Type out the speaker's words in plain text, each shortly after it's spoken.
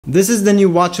This is the new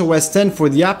WatchOS 10 for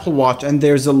the Apple Watch, and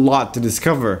there's a lot to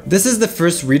discover. This is the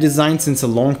first redesign since a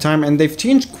long time, and they've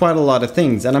changed quite a lot of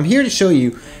things, and I'm here to show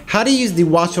you how to use the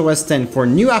WatchOS 10 for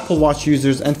new Apple Watch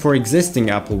users and for existing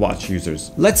Apple Watch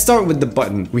users. Let's start with the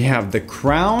button. We have the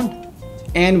crown,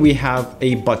 and we have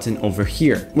a button over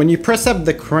here. When you press up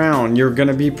the crown, you're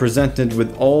gonna be presented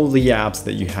with all the apps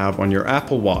that you have on your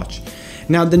Apple Watch.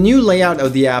 Now, the new layout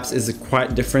of the apps is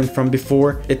quite different from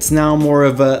before. It's now more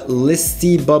of a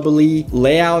listy, bubbly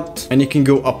layout, and you can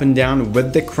go up and down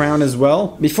with the crown as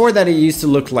well. Before that, it used to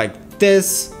look like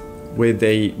this with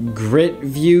a grid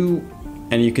view,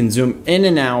 and you can zoom in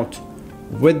and out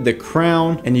with the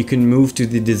crown, and you can move to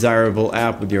the desirable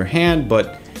app with your hand,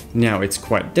 but now it's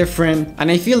quite different,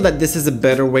 and I feel that this is a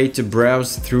better way to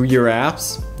browse through your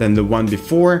apps than the one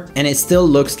before, and it still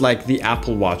looks like the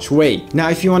Apple Watch way. Now,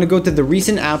 if you want to go to the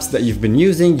recent apps that you've been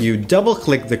using, you double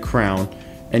click the crown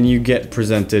and you get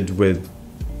presented with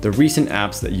the recent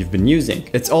apps that you've been using.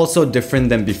 It's also different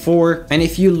than before, and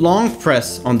if you long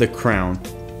press on the crown,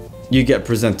 you get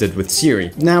presented with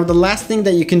Siri. Now, the last thing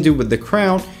that you can do with the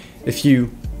crown, if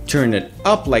you turn it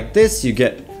up like this, you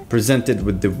get presented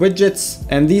with the widgets,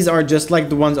 and these are just like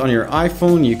the ones on your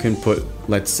iPhone. You can put,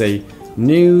 let's say,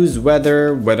 news,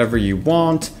 weather, whatever you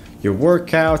want, your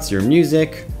workouts, your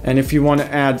music, and if you want to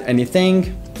add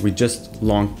anything, we just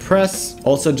long press,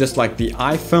 also just like the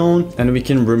iPhone, and we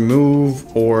can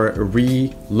remove or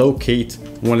relocate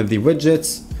one of the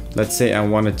widgets. Let's say I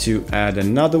wanted to add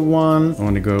another one. I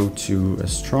want to go to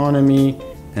astronomy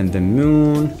and the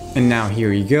moon, and now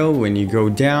here you go. When you go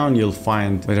down, you'll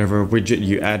find whatever widget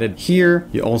you added here.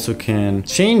 You also can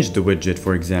change the widget.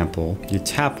 For example, you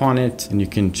tap on it and you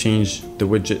can change the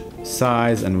widget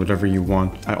size and whatever you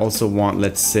want. I also want,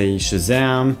 let's say,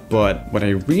 Shazam, but what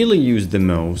I really use the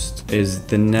most is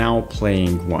the now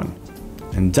playing one,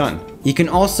 and done. You can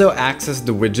also access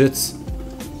the widgets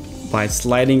by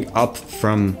sliding up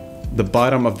from the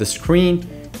bottom of the screen.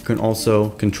 You can also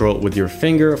control it with your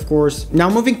finger, of course.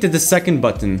 Now, moving to the second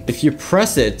button, if you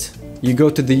press it, you go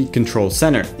to the control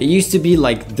center. It used to be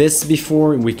like this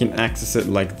before. We can access it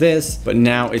like this, but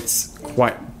now it's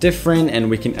quite different, and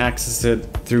we can access it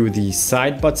through the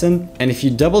side button. And if you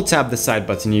double tap the side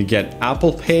button, you get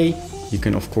Apple Pay. You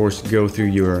can, of course, go through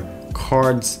your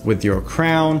cards with your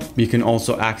crown. You can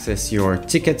also access your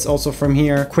tickets also from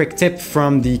here. Quick tip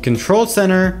from the control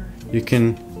center, you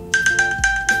can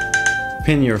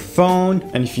pin your phone,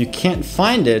 and if you can't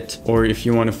find it, or if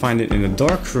you want to find it in a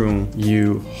dark room,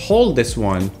 you hold this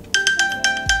one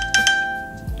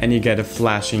and you get a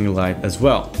flashing light as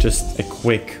well. Just a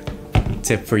quick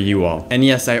tip for you all. And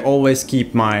yes, I always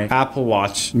keep my Apple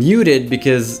Watch muted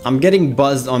because I'm getting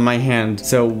buzzed on my hand,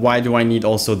 so why do I need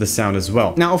also the sound as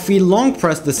well? Now, if we long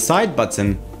press the side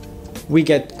button, we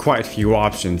get quite a few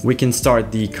options. We can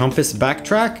start the compass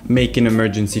backtrack, make an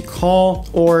emergency call,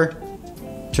 or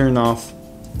turn off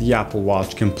the Apple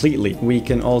Watch completely. We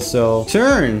can also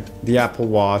turn the Apple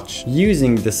Watch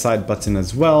using the side button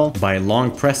as well by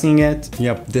long pressing it.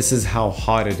 Yep, this is how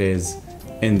hot it is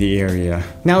in the area.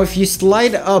 Now, if you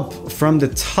slide up from the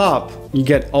top, you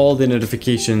get all the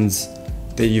notifications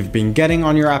that you've been getting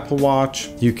on your Apple Watch.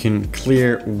 You can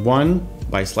clear one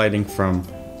by sliding from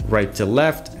right to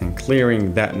left and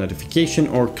clearing that notification,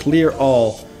 or clear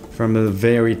all from the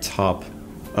very top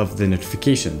of the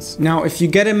notifications. Now, if you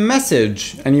get a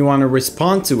message and you want to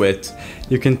respond to it,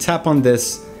 you can tap on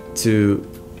this to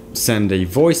send a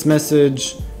voice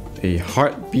message, a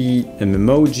heartbeat, an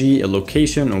emoji, a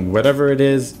location, or whatever it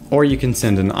is. Or you can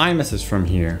send an iMessage from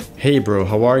here. Hey bro,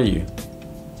 how are you?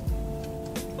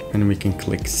 And we can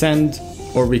click send,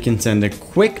 or we can send a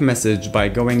quick message by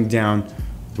going down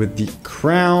with the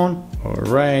crown. All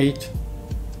right.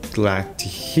 Glad to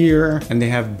hear. And they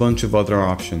have a bunch of other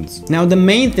options. Now, the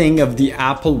main thing of the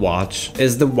Apple Watch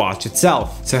is the watch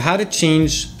itself. So how to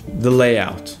change the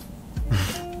layout.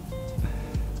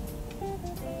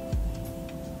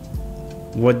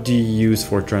 What do you use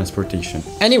for transportation?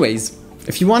 Anyways,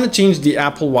 if you want to change the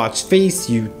Apple Watch face,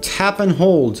 you tap and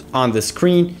hold on the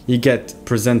screen. You get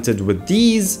presented with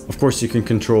these. Of course, you can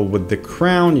control with the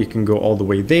crown. You can go all the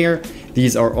way there.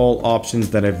 These are all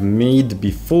options that I've made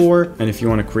before. And if you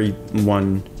want to create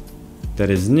one that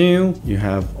is new, you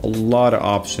have a lot of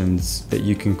options that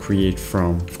you can create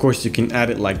from. Of course, you can add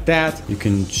it like that. You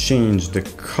can change the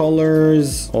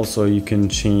colors. Also, you can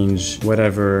change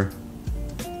whatever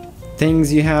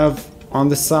things you have on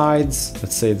the sides.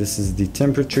 Let's say this is the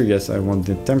temperature. Yes, I want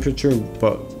the temperature,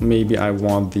 but maybe I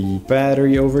want the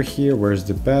battery over here. Where's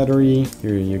the battery?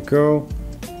 Here you go.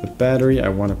 The battery, I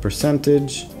want a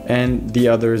percentage, and the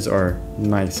others are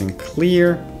nice and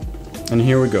clear. And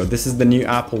here we go. This is the new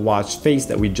Apple Watch face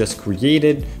that we just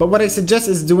created. But what I suggest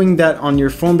is doing that on your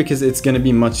phone because it's going to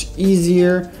be much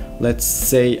easier. Let's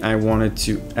say I wanted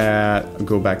to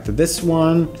go back to this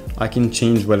one. I can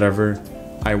change whatever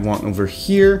I want over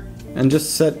here and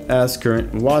just set as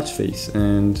current watch face,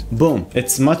 and boom.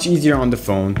 It's much easier on the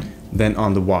phone than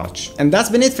on the watch. And that's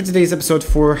been it for today's episode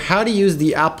for how to use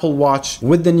the Apple Watch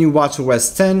with the new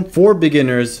WatchOS 10 for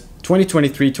beginners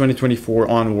 2023, 2024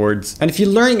 onwards. And if you're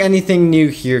learning anything new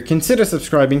here, consider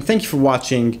subscribing. Thank you for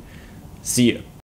watching. See you.